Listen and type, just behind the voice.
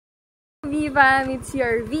Viva, it's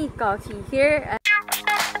your V Coffee here.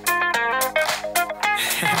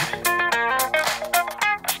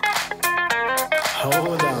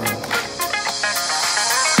 Hold on.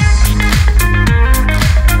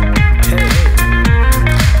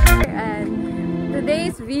 And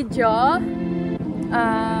today's video,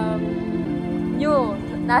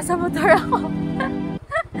 nasa motor ako.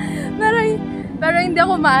 pero hindi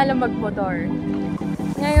ako maalam magmotor.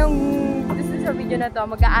 Ngayong sa video na to,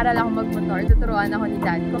 mag-aaral ako magmotor. Tuturuan ako ni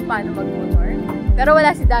Daddy kung paano magmotor. Pero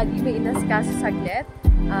wala si Daddy, may inasikaso saglit.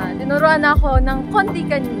 Tinuruan ako ng konti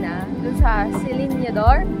kanina dun sa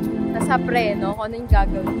silinyador, nasa preno, kung ano yung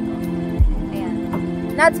gagawin ko. Ayan.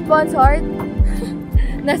 Not sponsored.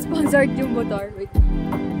 Not sponsored yung motor. Wait.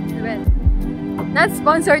 Not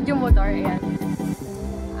sponsored yung motor. Ayan.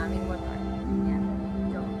 Aming motor. Ayan.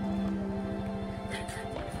 Joke.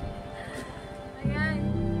 Ayan.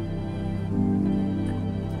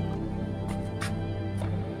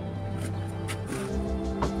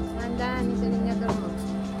 Tandaan, yung silinyador mo.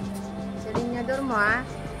 Silinyador mo, ha?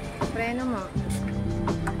 Preno mo.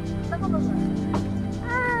 Saka ba ba?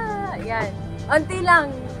 Ayan. Unti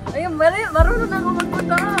lang. Ayun, marunong na ako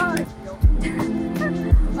magmotor.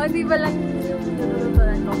 Unti pa lang yung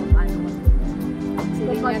tuturuan ko kung paano magmotor.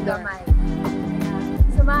 Silinyador.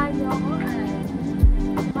 Samahan niyo ako.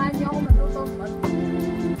 Samahan niyo ako matuto.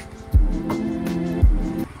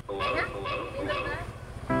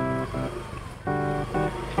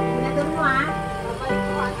 Silinyador mo, ha?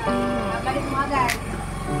 Babalik mo agad.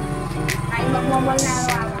 Kain magmamol na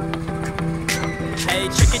araw-araw. Hey,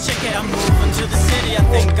 check it, I'm moving to the city. I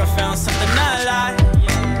think I found something I like.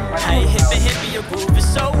 Hey, hippie, your groove is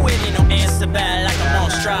so witty. No answer bad like I'm on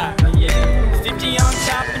strike. 50 on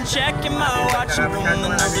top and checking my watch and rolling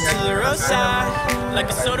over to the roadside. Like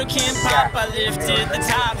a soda can pop, I lifted the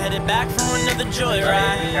top, headed back for another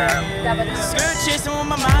joyride. Skirt chasing with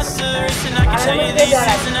my monsters, and I can tell you these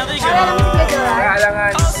things and how they go.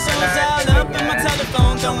 All songs out up in my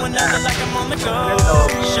telephone, throwing another like I'm on the go.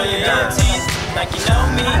 Show you your teeth. Like you know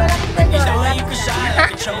me, you know you can shine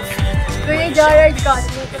like a trophy. Kuya Gerard ko,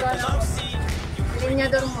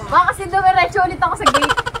 silinyador mo. Baka kasi dumiretso ulit ako sa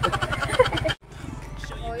gate.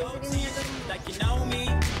 Like you know me,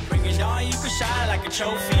 bring it on, you can shine like a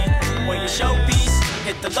trophy. When you showpiece,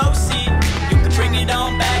 hit the low seat, you can bring it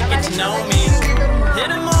on back, get to know me. Hit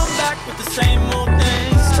 'em on back with the same old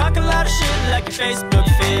things. Talk a lot of shit like your Facebook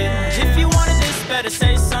feed. If you wanted this, better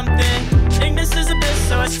say something. Ignorance is a bitch,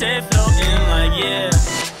 so I stay floating like yeah.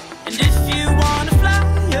 And if you wanna fly,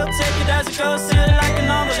 you'll take it as it goes, sit like an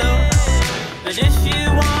envelope. But if you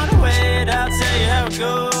wanna wait, I'll tell you how it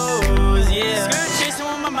goes, yeah. Skirt chasing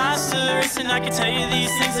with my monster racing, I can tell you these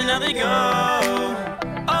things and how they go.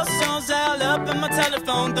 All songs out up in my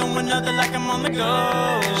telephone, throw another like I'm on the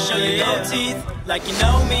go. Show you your teeth, like you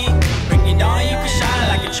know me. Bring it on, you can shine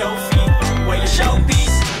like a trophy. Wear your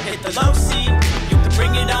showpiece, hit the low seat.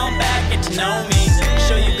 Bring it on back, get to know me.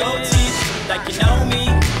 Show your gold teeth, like you know me.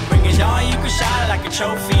 Bring it on, you can shine like a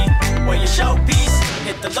trophy. Wear your showpiece,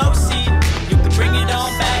 hit the low seat. You can bring it on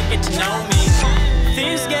back, get to know me.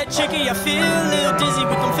 Things get tricky, I feel a little dizzy.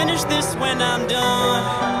 We can finish this when I'm done.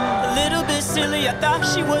 A little bit silly, I thought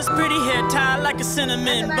she was pretty, hair tied like a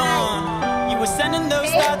cinnamon bun. You were sending those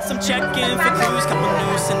thoughts, I'm checking for clues. Couple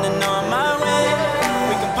news sending on my way.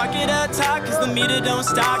 Pocket up talk, cause the meter don't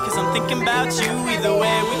stop. Cause I'm thinking about you either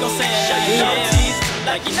way. We gon' say it. Show you your teeth,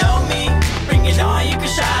 like you know me. Bring it on, you can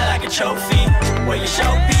shine like a trophy. Wear your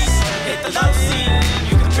showpiece, hit the low seat.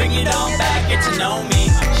 You can bring it on back, get to know me.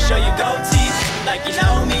 Show your gold teeth, like you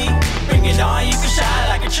know me. Bring it on, you can shine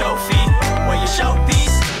like a trophy. Wear your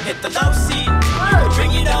showpiece, hit the low seat. You can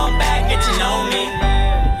bring it on back, get to know me.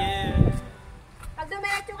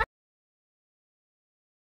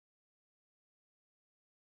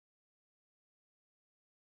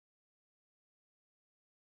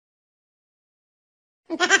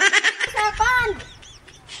 Sepan!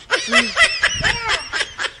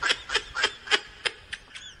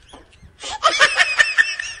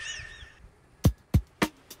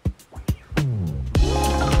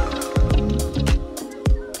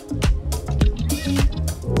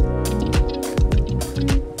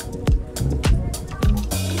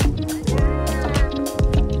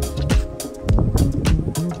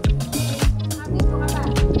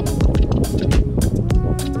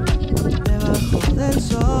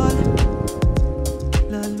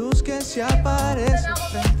 Se aparece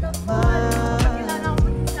frente al mar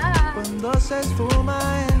cuando se esfuma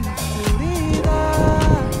en la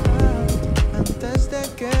oscuridad antes de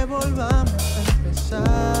que volvamos a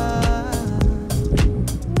empezar.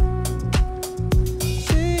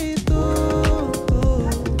 Si tú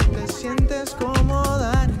te sientes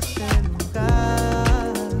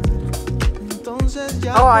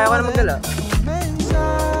ya ayaw ko na magdala.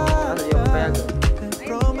 comenzar. Ano yung payag? Te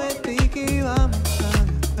prometí que íbamos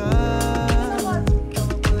a viajar.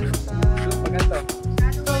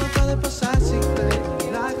 Todo puede pasar si te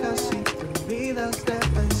relajas, si te olvidas de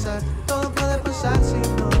pensar. Todo puede pasar si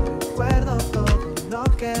no recuerdo todo lo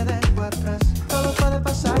que dejo atrás. Todo puede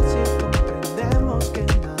pasar si comprendemos que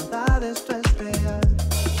nada de esto es real.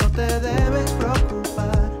 No te debes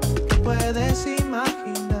preocupar, que puedes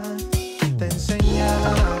imaginar. Te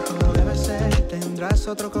enseñará cómo debe ser. Tendrás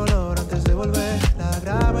otro color antes de volver. La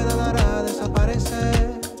gravedad hará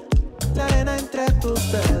desaparecer la arena entre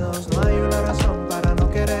tus dedos. No hay una razón para no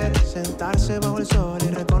querer sentarse bajo el sol y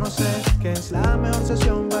reconocer que es la mejor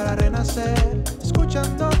sesión para renacer.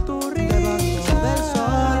 Escuchando tu risa del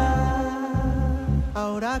sol.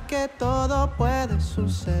 Ahora que todo puede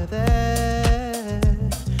suceder,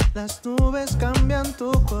 las nubes cambian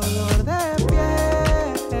tu color de piel.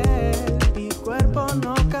 Mi cuerpo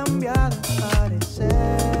no cambia de parecer.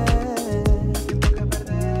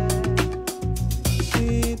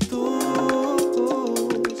 Si tú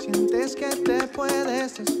sientes que te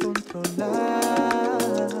puedes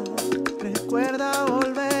descontrolar, recuerda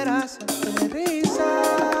volver a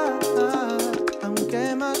aterrizar.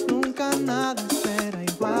 Aunque más nunca nada será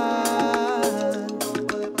igual.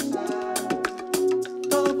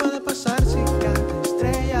 Todo puede pasar si cada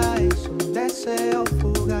estrella es un deseo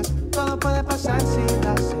fugaz. Todo puede pasar si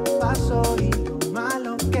das el paso y lo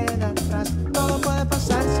malo queda atrás. Todo puede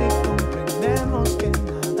pasar si comprendemos que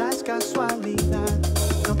nada es casualidad.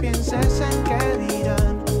 No pienses en qué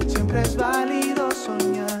dirán, siempre es válido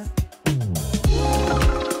soñar.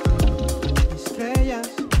 Estrellas,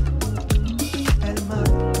 el mar,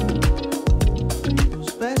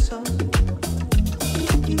 tus besos,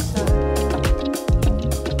 quizá.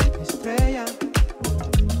 Estrella,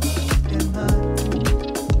 el mar,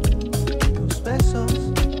 tus besos,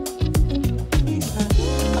 quizá.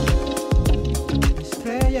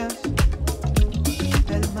 Estrellas,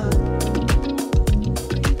 el mar,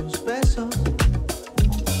 tus besos,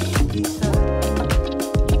 quizá.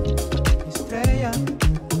 Estrella,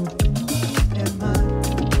 el mar,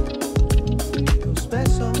 tus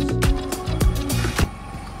besos.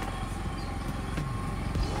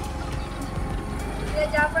 Kuya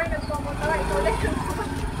Japper, nagpamotor. Ikaw ulit.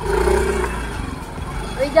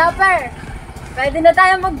 Kuya Japper, pwede na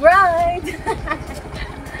tayo mag-ride.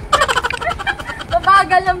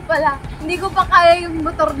 Mabagal lang pala. Hindi ko pa kaya yung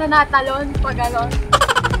motor na natalon pag gano'n.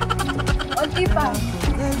 Unti pa.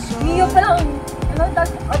 Mio pa lang. Ano,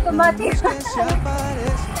 automatic. Que se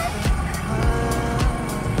aparece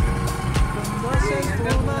cuando se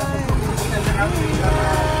esfuma en nuestra vida.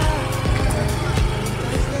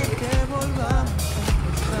 Desde que volvamos a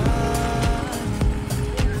empezar.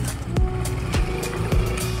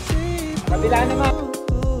 Si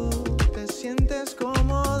tú te sientes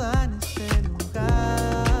cómoda en este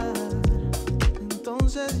lugar,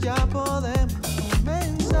 entonces ya podemos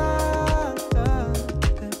comenzar.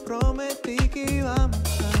 Te prometí que íbamos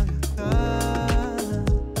a viajar.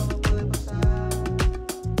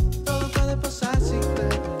 Todo puede pasar si te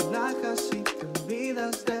relajas, si te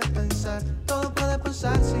olvidas de pensar. Todo puede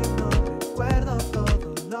pasar si no recuerdo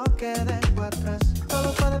todo lo que dejo atrás.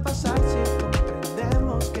 Todo puede pasar si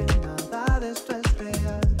comprendemos que nada de esto es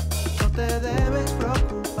real. No te debes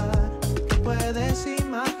preocupar, que puedes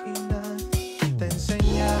imaginar. Te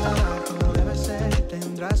enseñará cómo debe ser.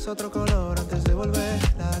 Tendrás otro color antes de volver.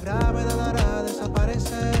 La gravedad hará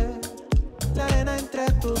desaparecer la arena entre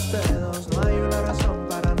tus dedos. No hay una razón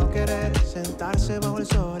para no querer sentarse bajo el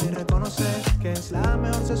sol y reconocer que es la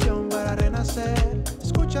mejor sesión para renacer.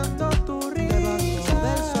 Escuchando tu risa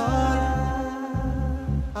del sol.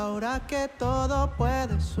 Ahora que todo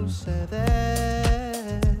puede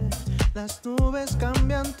suceder, las nubes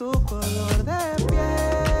cambian tu color de piel.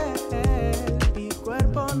 Mi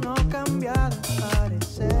cuerpo no cambia de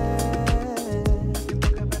parecer.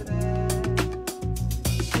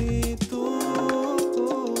 Si tú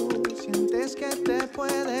sientes que te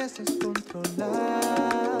puedes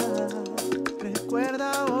descontrolar,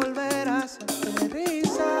 recuerda volver a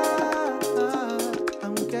aterrizar.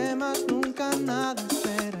 Aunque más nunca nada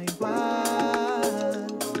será igual.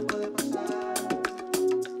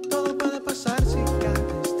 Todo puede pasar si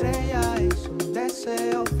cada estrella es un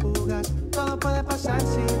deseo fugaz. Todo puede pasar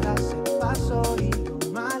si das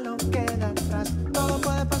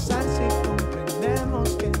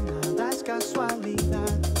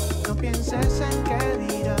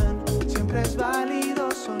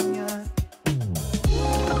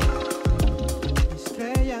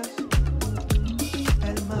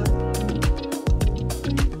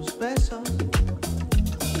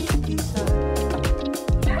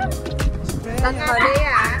Tan mali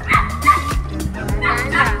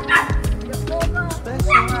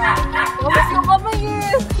Kapos yung kamay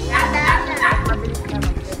eh.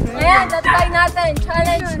 Ayan, tatry natin.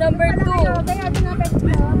 Challenge number 2. Challenge number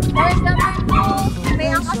 2.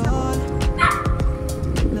 May angkas ako.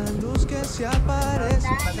 La luz que se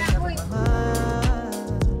aparece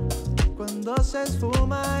cuando se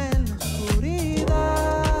esfuma en la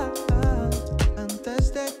oscuridad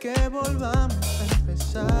antes de que volvamos a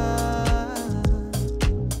empezar.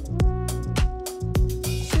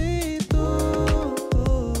 Si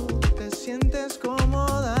tú te sientes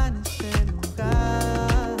cómoda en este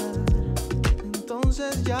lugar,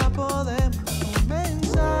 entonces ya podemos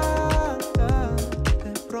comenzar.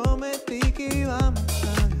 Te prometí que íbamos a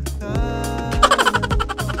viajar.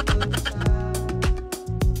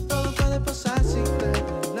 Todo puede pasar si te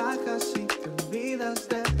relajas, si te olvidas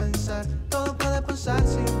de pensar. Todo puede pasar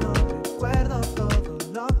si no recuerdo todo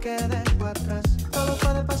lo que dejo atrás. Todo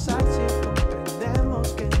puede pasar si comprendemos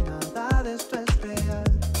que nada de esto es real.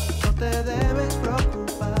 No te debes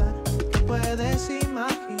preocupar, que puedes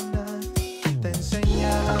imaginar. Te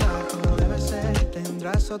enseñará cómo debe ser.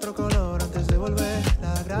 Tendrás otro color antes de volver.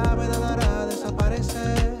 La gravedad hará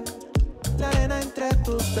desaparecer la arena entre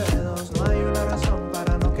tus dedos. No hay una razón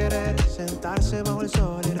para no querer sentarse bajo el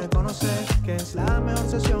sol y reconocer que es la mejor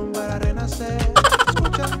sesión para renacer.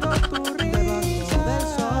 Escuchando tu risa del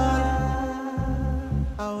sol.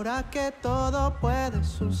 Ahora que todo puede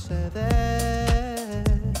suceder,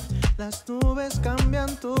 las nubes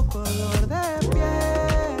cambian tu color de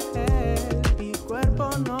piel. Mi cuerpo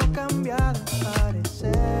no cambia de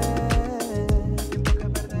parecer. Tiempo que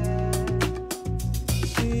perder.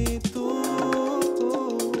 Si tú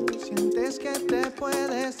sientes que te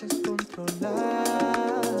puedes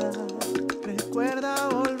descontrolar, recuerda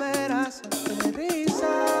volverás a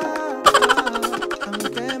aterrizar.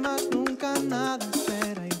 Aunque más nunca nada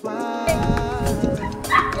será igual.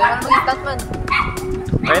 Kailangan mag-itat man.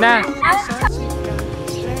 Okay na.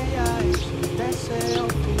 Estrella es un deseo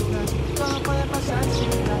fugaz. Todo puede pasar si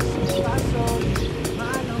das un paso y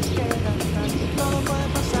manos quedan atrás. Todo puede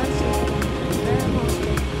pasar si comprendemos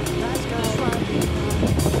que no es casualidad.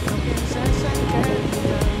 No pienses en que el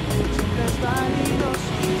día siempre es válido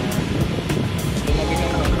soñar.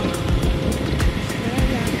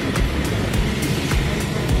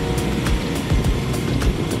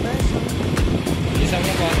 Isa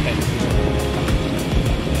mo content.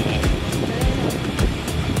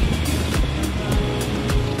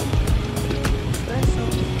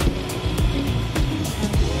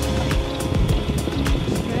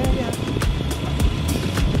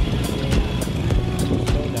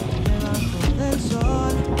 Debajo del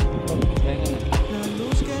sol, la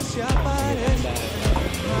luz que se aparece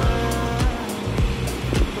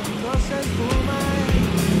cuando se espuma en la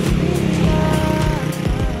oscuridad,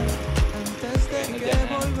 antes de que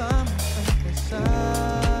volvamos a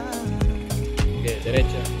empezar. Okay,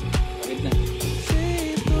 derecho. Bakit na? Si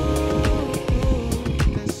tú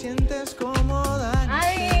te sientes cómoda en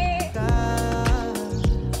este lugar,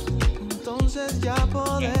 entonces ya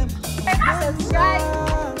podemos Subscribe,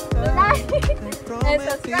 like, and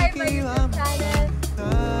subscribe my YouTube channel.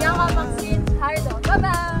 Vianca Hardo.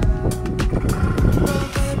 Bye-bye! Todo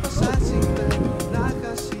puede pasar si te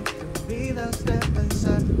relajas, si te olvidas de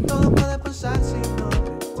pensar. Todo puede pasar si